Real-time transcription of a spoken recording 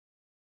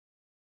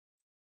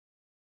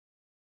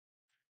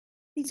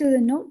These are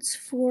the notes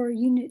for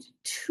Unit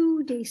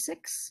 2, Day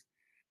 6,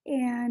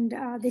 and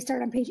they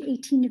start on page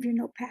 18 of your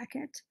note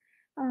packet.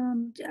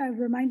 A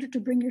reminder to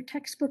bring your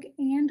textbook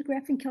and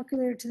graphing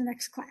calculator to the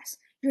next class,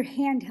 your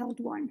handheld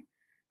one.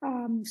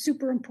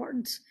 Super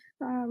important.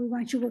 We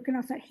want you working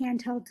off that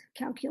handheld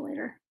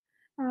calculator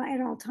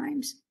at all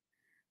times.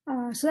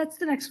 So that's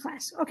the next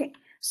class. Okay,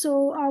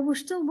 so we're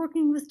still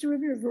working with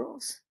derivative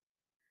rules.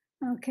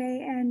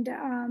 Okay,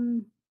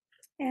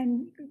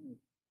 and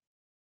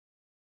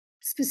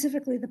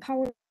specifically the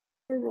power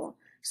rule.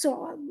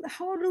 So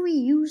how do we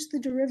use the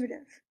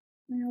derivative?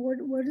 You know,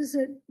 what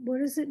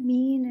does it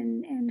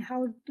mean, and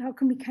how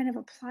can we kind of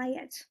apply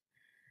it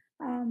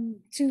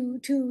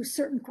to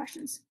certain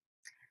questions?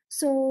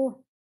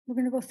 So we're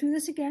going to go through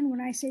this again.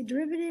 When I say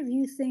derivative,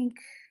 you think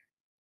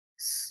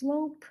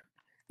slope,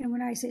 and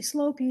when I say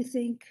slope, you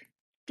think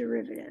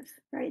derivative,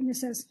 right? And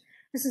this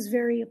is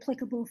very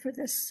applicable for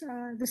this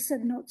this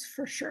set of notes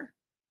for sure.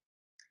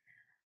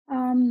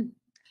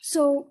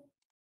 So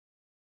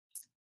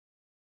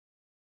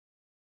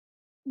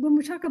when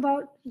we talk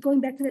about going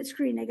back to that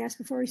screen, I guess,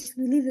 before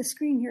we leave the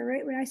screen here,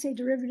 right? When I say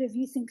derivative,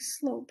 you think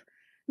slope.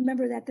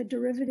 Remember that the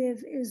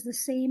derivative is the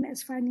same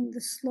as finding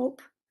the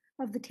slope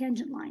of the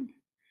tangent line.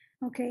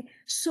 Okay,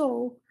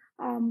 so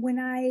what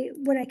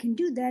I can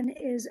do then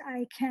is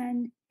I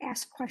can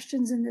ask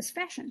questions in this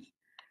fashion.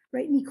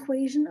 Write an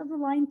equation of the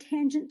line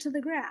tangent to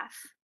the graph.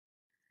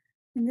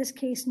 In this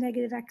case,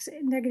 negative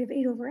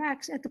 8 over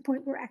x at the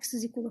point where x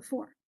is equal to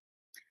 4.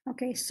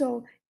 Okay,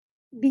 so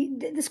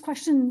this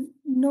question,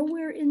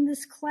 nowhere in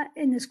this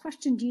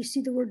question do you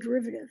see the word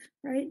derivative,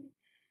 right?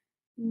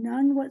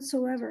 None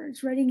whatsoever.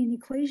 It's writing an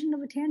equation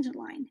of a tangent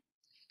line,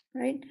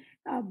 right?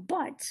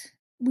 But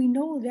we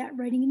know that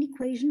writing an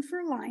equation for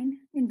a line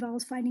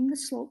involves finding the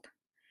slope,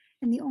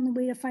 and the only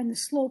way to find the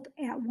slope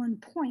at one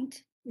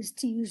point is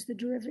to use the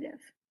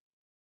derivative.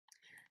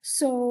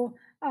 So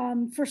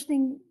first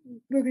thing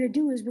we're going to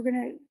do is we're going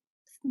to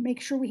make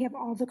sure we have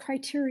all the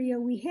criteria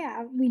we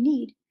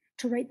need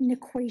to write an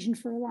equation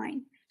for a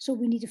line. So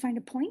we need to find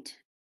a point.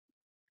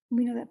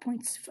 We know that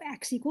point's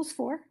x equals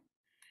 4.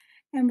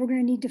 And we're going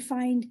to need to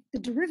find the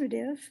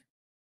derivative,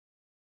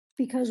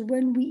 because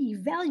when we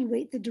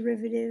evaluate the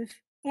derivative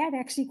at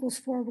x equals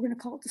 4, we're going to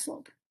call it the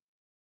slope.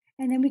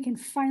 And then we can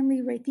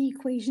finally write the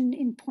equation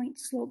in point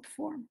slope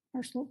form,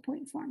 or slope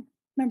point form.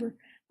 Remember,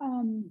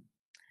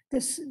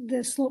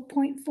 the slope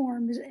point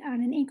form is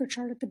on an anchor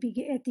chart at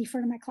the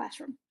front of my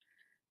classroom.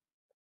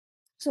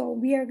 So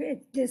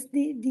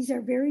these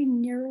are very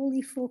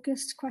narrowly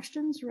focused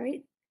questions,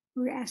 right?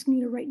 We're asking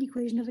you to write an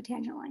equation of a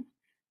tangent line.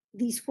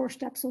 These 4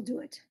 steps will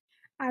do it.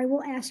 I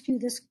will ask you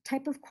this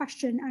type of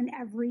question on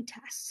every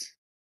test,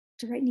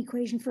 to write an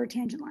equation for a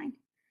tangent line.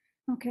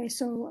 Okay,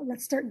 so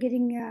let's start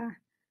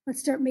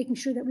making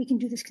sure that we can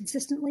do this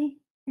consistently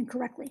and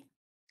correctly.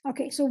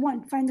 Okay, so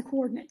 1, find the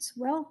coordinates.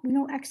 Well, we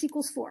know x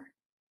equals 4.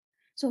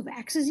 So if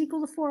x is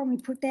equal to 4 and we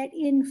put that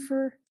in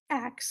for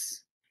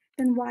x,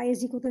 then y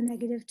is equal to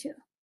negative 2.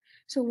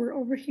 So we're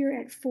over here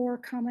at 4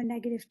 comma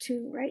negative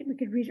 2, right? We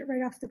could read it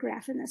right off the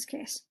graph in this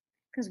case,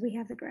 because we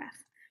have the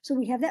graph. So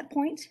we have that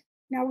point.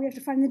 Now we have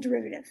to find the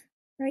derivative,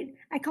 right?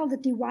 I called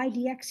it the y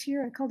dx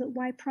here. I called it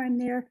y prime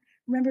there.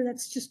 Remember,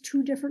 that's just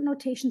 2 different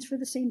notations for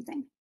the same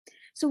thing.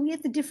 So we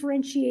have to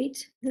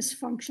differentiate this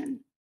function.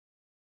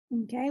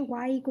 Okay,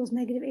 y equals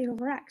negative 8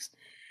 over x.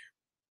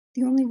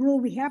 The only rule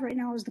we have right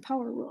now is the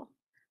power rule.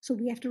 So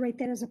we have to write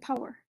that as a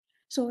power.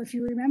 So if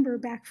you remember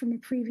back from a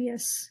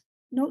previous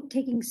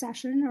note-taking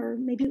session, or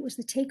maybe it was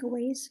the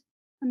takeaways,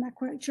 I'm not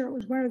quite sure, it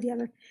was one or the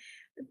other,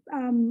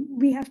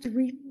 we have to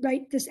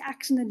rewrite this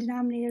x in the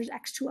denominator as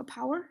x to a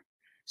power.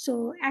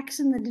 So x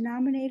in the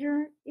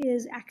denominator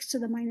is x to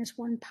the minus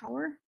 1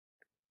 power.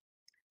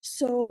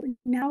 So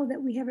now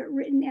that we have it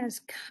written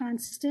as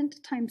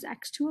constant times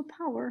x to a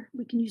power,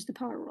 we can use the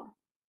power rule.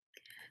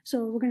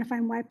 So we're going to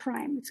find y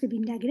prime. It's going to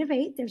be negative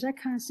 8, there's our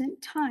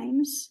constant,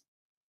 times,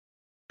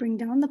 bring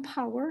down the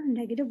power,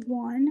 negative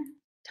 1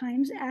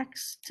 times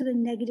x to the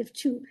negative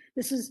 2.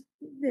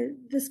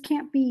 This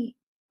can't be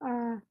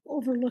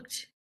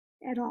overlooked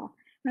at all.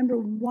 Remember,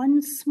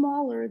 1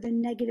 smaller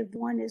than negative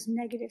 1 is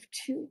negative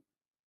 2,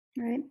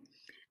 right?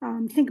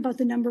 Think about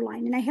the number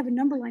line, and I have a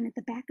number line at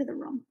the back of the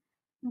room.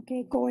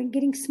 Okay,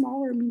 getting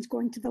smaller means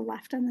going to the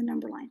left on the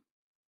number line.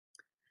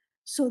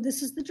 So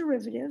this is the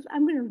derivative.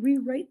 I'm going to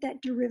rewrite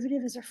that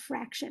derivative as a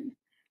fraction.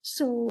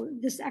 So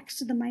this x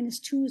to the minus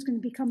 2 is going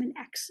to become an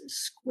x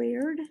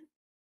squared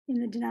in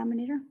the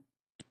denominator.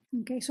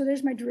 Okay, so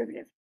there's my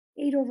derivative,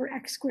 8 over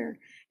x squared.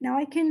 Now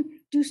I can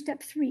do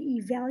step 3,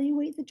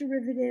 evaluate the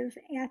derivative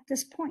at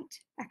this point,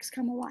 x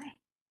comma y.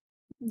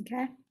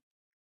 Okay,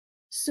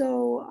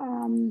 so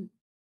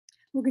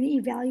we're going to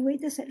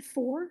evaluate this at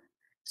 4.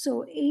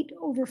 So 8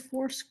 over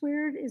 4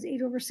 squared is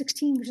 8 over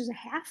 16, which is a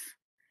half.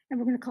 And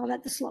we're going to call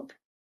that the slope.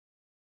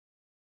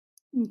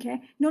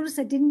 Okay, notice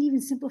I didn't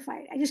even simplify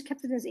it. I just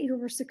kept it as 8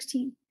 over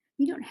 16.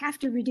 You don't have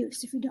to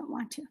reduce if you don't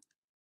want to.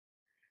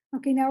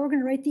 Okay, now we're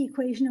going to write the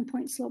equation in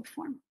point slope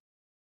form.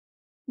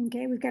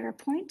 Okay, we've got our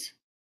point,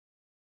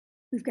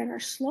 we've got our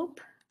slope,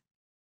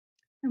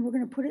 and we're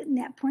going to put it in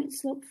that point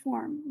slope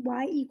form.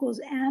 Y equals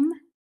m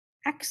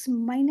x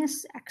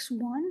minus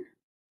x1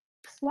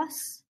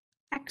 plus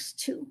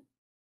x2,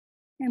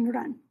 and we're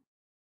done.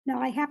 Now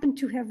I happen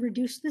to have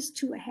reduced this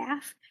to a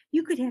half.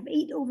 You could have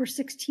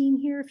 8/16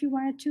 here if you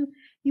wanted to.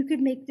 You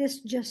could make this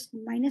just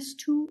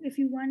 -2 if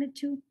you wanted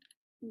to.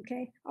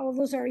 Okay, all of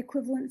those are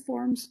equivalent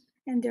forms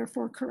and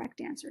therefore correct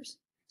answers.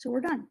 So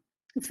we're done.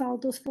 We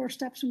followed those 4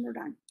 steps and we're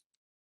done.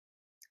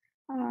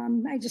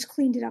 I just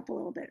cleaned it up a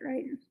little bit,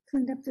 right?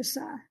 Cleaned up this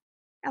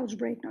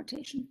algebraic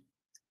notation.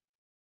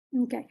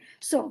 Okay,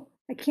 so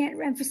I can't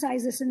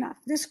emphasize this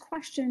enough. This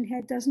question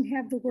doesn't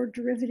have the word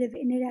derivative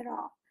in it at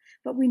all,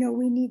 but we know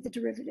we need the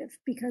derivative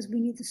because we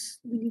need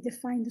to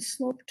find the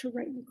slope to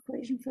write an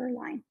equation for a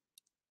line.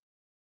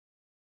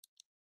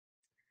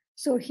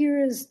 So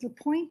here is the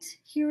point,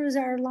 here is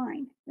our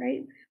line,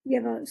 right? We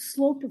have a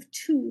slope of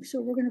 2, so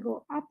we're going to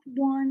go up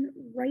 1,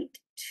 right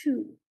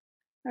 2.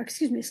 Or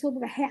excuse me, a slope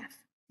of a half.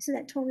 I said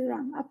that totally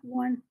wrong. Up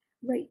 1,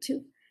 right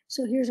 2.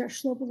 So here's our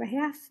slope of a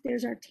half.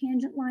 There's our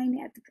tangent line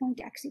at the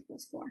point x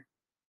equals 4.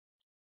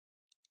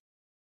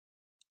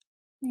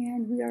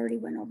 And we already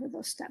went over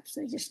those steps.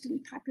 They just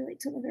didn't populate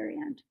till the very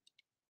end.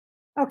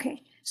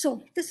 Okay,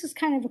 so this is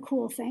kind of a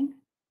cool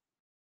thing.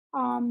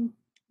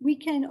 We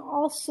can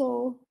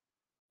also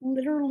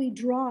literally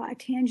draw a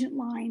tangent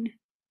line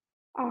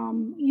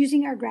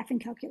using our graphing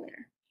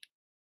calculator.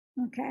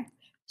 Okay,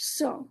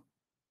 so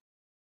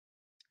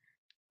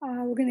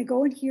we're going to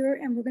go in here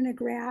and we're going to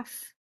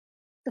graph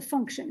the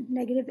function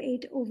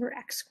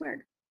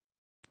 -8/x².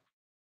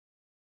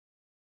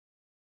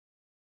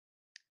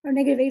 Or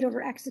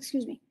 -8/x,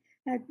 excuse me.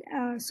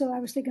 So I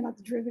was thinking about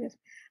the derivative.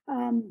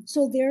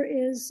 So there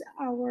is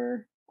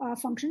our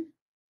function.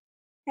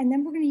 And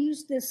then we're going to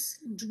use this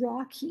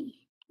draw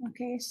key.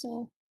 Okay,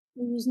 so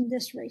we're using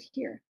this right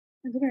here.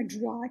 And we're going to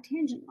draw a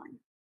tangent line.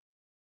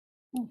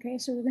 Okay,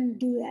 so we're going to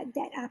do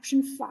that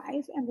option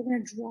 5, and we're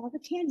going to draw the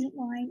tangent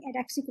line at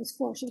x equals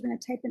 4. So we're going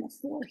to type in a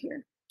 4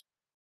 here.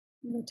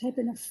 We're going to type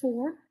in a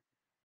 4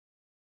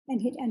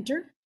 and hit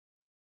enter.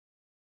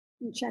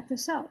 And check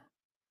this out.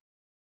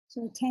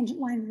 So a tangent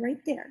line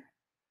right there.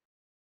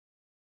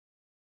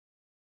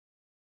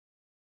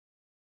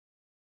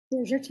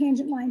 There's your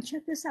tangent line.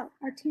 Check this out.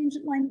 Our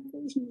tangent line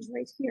equation is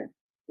right here.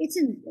 It's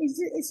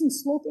in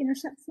slope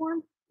intercept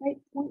form,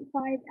 right?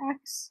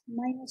 0.5x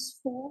minus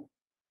 4.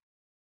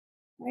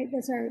 Right,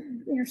 that's our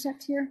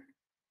intercept here.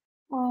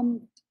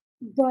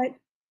 But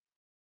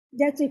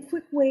that's a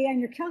quick way on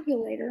your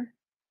calculator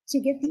to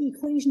get the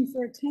equation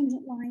for a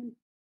tangent line,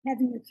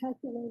 having your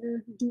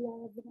calculator do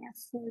all of the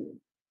math for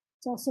you.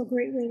 It's also a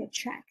great way to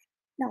check.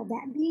 Now,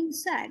 that being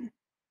said,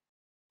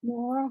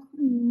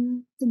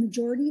 the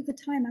majority of the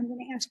time, I'm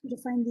going to ask you to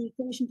find the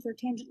equation for a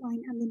tangent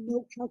line on the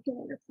no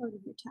calculator part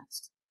of your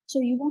test. So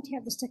you won't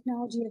have this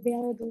technology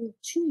available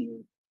to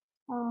you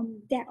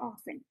that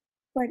often.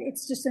 But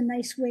it's just a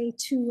nice way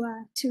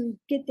to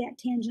get that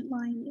tangent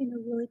line in a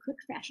really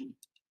quick fashion.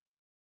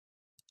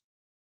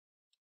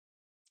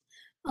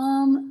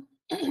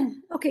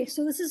 Okay,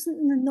 so this isn't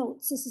in the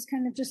notes. This is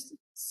kind of just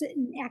sit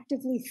and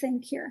actively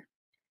think here.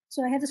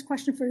 So I have this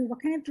question for you.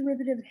 What kind of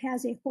derivative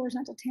has a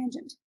horizontal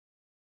tangent?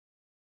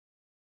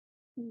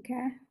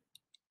 Okay,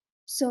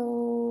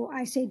 so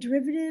I say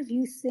derivative,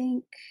 you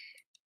think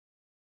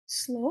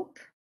slope.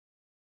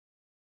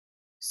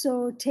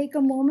 So take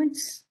a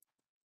moment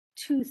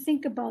to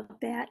think about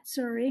that,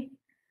 sorry.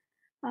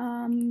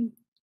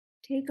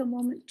 Take a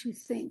moment to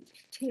think.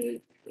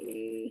 Take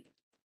a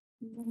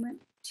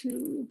moment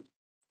to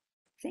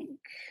think.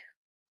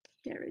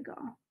 There we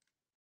go.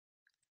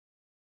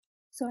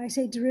 So I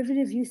say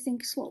derivative, you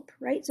think slope,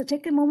 right? So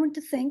take a moment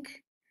to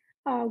think,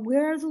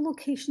 where are the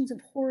locations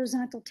of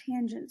horizontal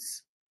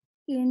tangents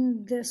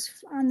on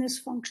this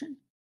function?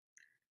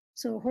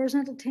 So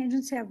horizontal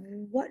tangents have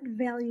what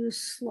value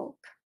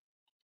slope?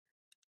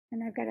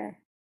 And I've got a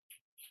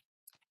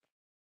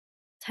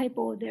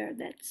typo there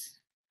that's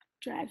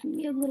driving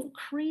me a little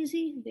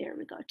crazy. There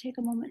we go. Take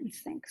a moment and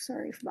think.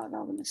 Sorry about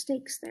all the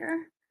mistakes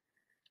there.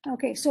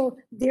 Okay, so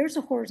there's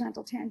a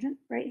horizontal tangent,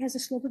 right? It has a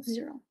slope of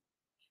 0.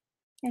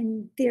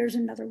 And there's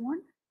another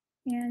one,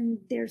 and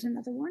there's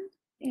another one,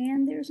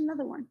 and there's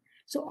another one.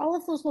 So all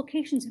of those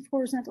locations have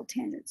horizontal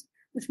tangents,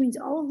 which means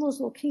all of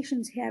those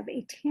locations have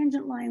a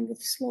tangent line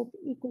with slope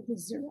equal to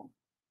 0.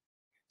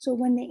 So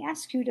when they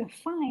ask you to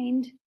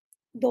find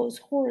those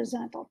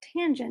horizontal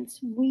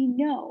tangents, we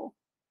know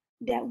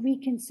that we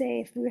can say,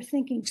 if we're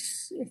thinking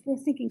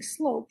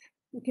slope,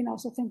 we can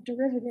also think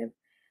derivative.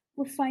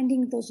 We're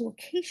finding those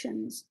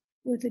locations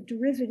where the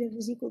derivative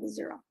is equal to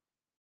 0.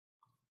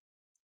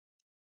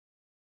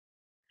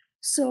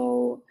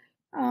 So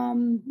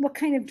what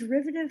kind of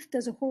derivative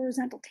does a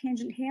horizontal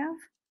tangent have?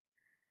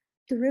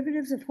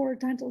 Derivatives of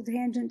horizontal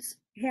tangents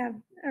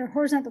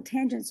horizontal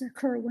tangents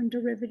occur when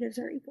derivatives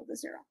are equal to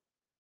 0.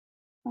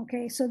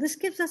 Okay, so this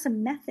gives us a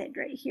method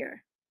right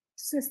here.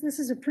 This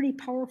is a pretty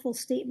powerful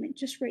statement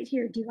just right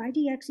here. dy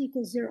dx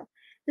equals 0.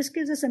 This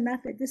gives us a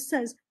method. This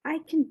says I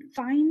can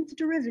find the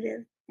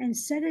derivative and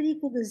set it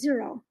equal to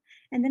 0,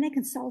 and then I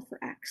can solve for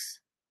x.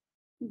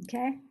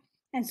 Okay,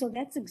 And so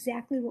that's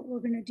exactly what we're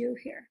going to do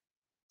here.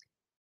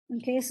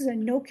 Okay, this is a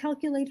no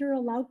calculator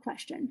allowed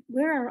question.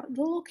 Where are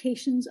the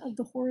locations of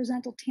the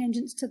horizontal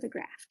tangents to the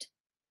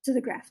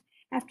graph?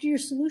 After your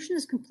solution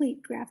is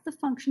complete, graph the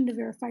function to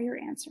verify your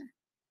answer.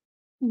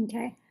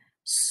 Okay,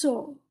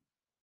 so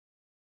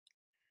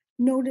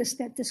notice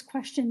that this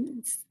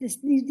question,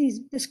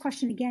 this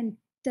question again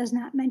does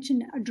not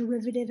mention a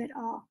derivative at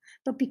all.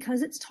 But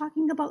because it's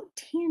talking about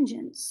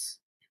tangents,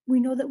 we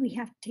know that we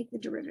have to take the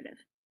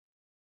derivative.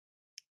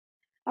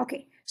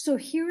 Okay, so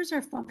here's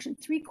our function,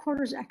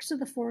 3/4 x to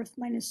the fourth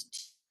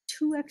minus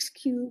 2x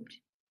cubed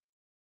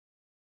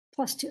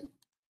plus 2.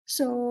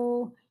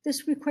 So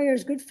this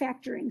requires good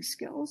factoring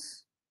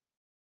skills.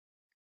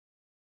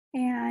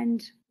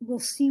 And we'll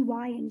see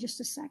why in just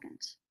a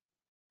second.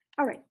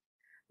 All right,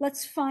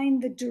 let's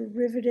find the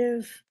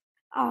derivative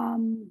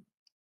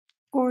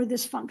for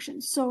this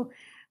function. So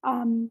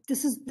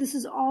this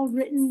is all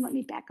written, let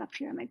me back up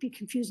here, it might be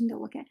confusing to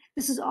look at.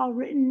 This is all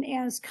written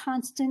as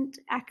constant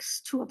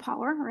x to a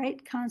power,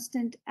 right?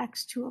 Constant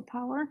x to a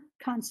power,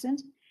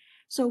 constant.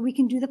 So we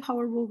can do the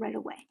power rule right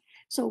away.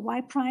 So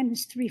y prime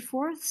is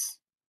 3/4,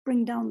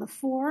 bring down the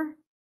 4,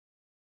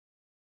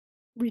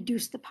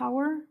 reduce the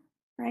power,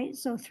 right?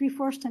 So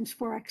 3/4 times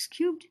 4x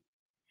cubed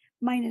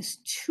minus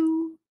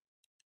 2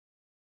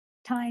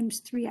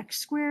 times 3x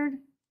squared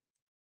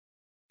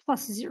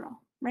plus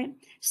 0, right?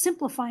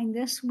 Simplifying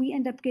this, we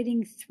end up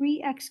getting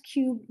 3x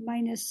cubed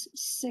minus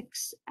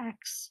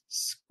 6x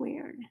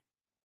squared.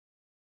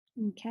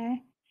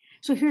 Okay,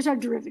 so here's our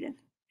derivative.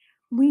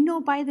 We know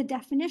by the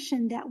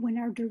definition that when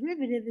our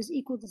derivative is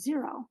equal to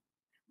 0,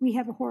 we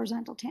have a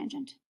horizontal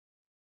tangent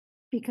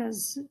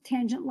because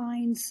tangent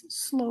lines,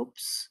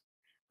 slopes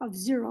of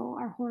 0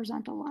 are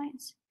horizontal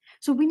lines.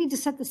 So we need to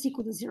set this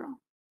equal to 0.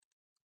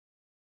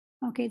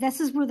 Okay, this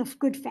is where the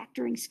good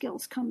factoring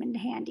skills come into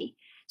handy.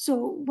 So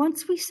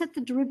once we set the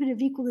derivative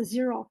equal to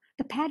 0,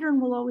 the pattern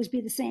will always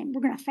be the same.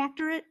 We're going to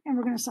factor it and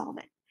we're going to solve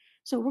it.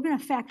 So we're going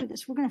to factor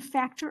this. We're going to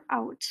factor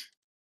out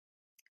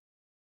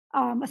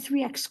a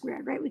 3x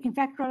squared, right? We can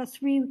factor out a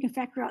 3. We can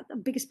factor out the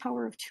biggest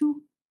power of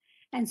 2.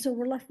 And so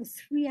we're left with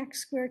 3x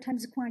squared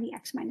times the quantity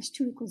x minus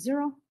 2 equals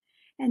 0.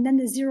 And then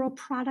the 0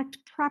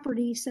 product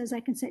property says I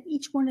can set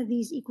each one of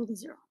these equal to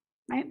 0,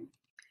 right?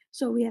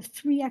 So we have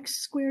 3x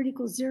squared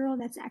equals 0,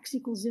 that's x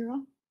equals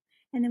 0.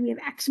 And then we have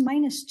x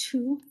minus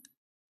 2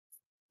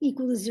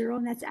 equal to 0,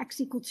 and that's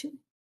x equal 2.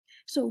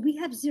 So we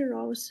have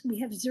zeros, we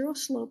have 0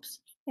 slopes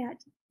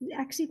at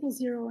x equals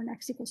 0 and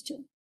x equals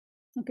 2.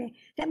 Okay,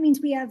 that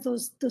means we have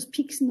those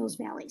peaks and those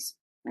valleys,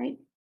 right?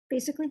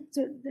 Basically,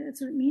 so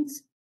that's what it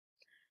means.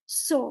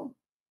 So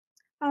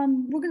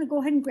we're going to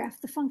go ahead and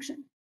graph the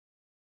function.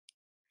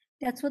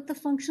 That's what the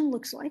function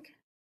looks like,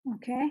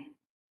 okay?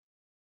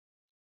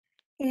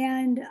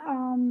 And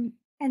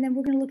then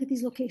we're going to look at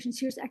these locations.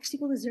 Here's x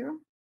equal to 0,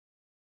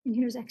 and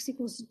here's x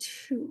equals to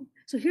 2.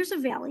 So here's a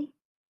valley,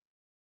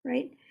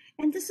 right?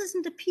 And this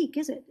isn't a peak,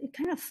 is it? It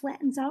kind of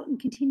flattens out and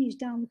continues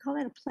down. We call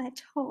that a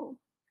plateau.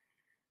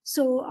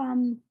 So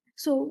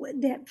so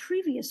that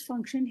previous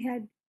function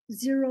had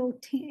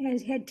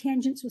had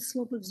tangents with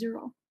slope of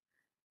 0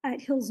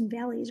 at hills and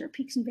valleys or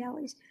peaks and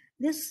valleys.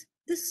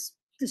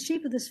 The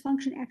shape of this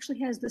function actually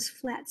has this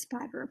flat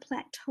spot or a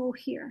plateau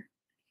here,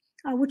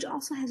 which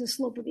also has a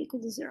slope of equal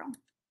to 0.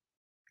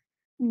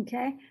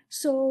 Okay,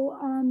 so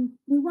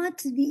we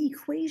want the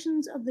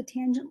equations of the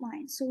tangent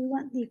lines. So we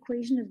want the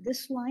equation of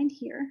this line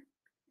here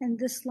and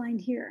this line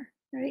here,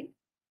 right?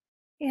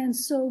 And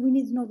so we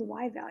need to know the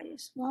y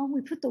values. Well,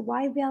 we put the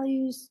y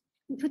values,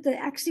 we put the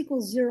x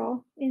equals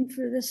 0 in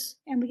for this,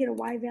 and we get a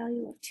y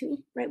value of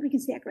 2, right? We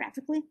can see that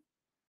graphically,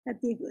 that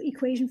the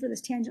equation for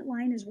this tangent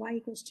line is y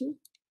equals 2.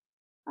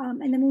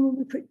 And then when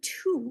we put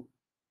 2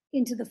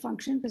 into the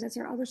function, because that's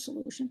our other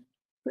solution,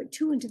 put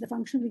 2 into the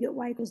function, we get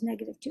y equals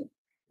negative 2.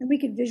 And we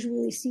could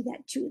visually see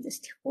that too. This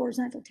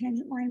horizontal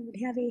tangent line would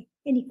have an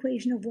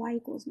equation of y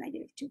equals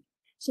negative 2.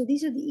 So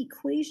these are the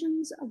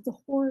equations of the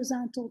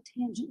horizontal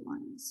tangent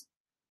lines.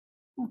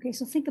 Okay,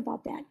 so think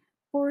about that.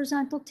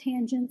 Horizontal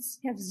tangents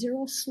have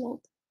 0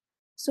 slope.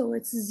 So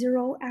it's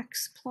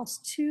 0x plus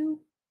 2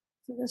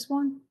 for this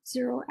one,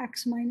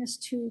 0x minus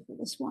 2 for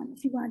this one,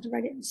 if you wanted to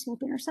write it in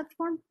slope-intercept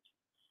form.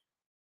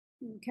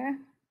 Okay,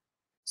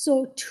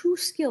 so 2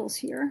 skills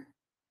here.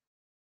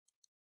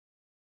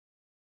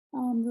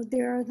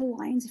 There are the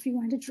lines if you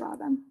want to draw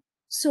them.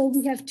 So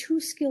we have 2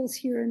 skills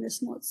here in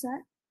this note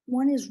set.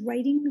 One is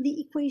writing the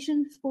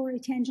equation for a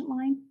tangent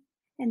line,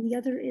 and the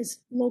other is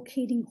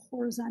locating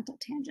horizontal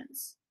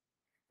tangents.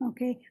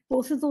 Okay,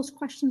 both of those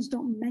questions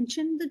don't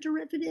mention the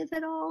derivative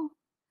at all,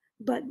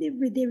 but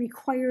they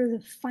require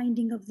the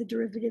finding of the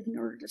derivative in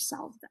order to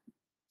solve them.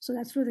 So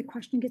that's where the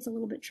question gets a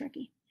little bit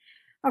tricky.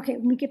 Okay,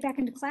 when we get back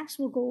into class,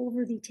 we'll go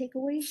over the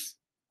takeaways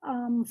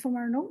from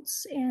our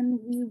notes, and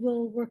we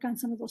will work on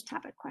some of those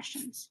topic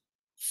questions.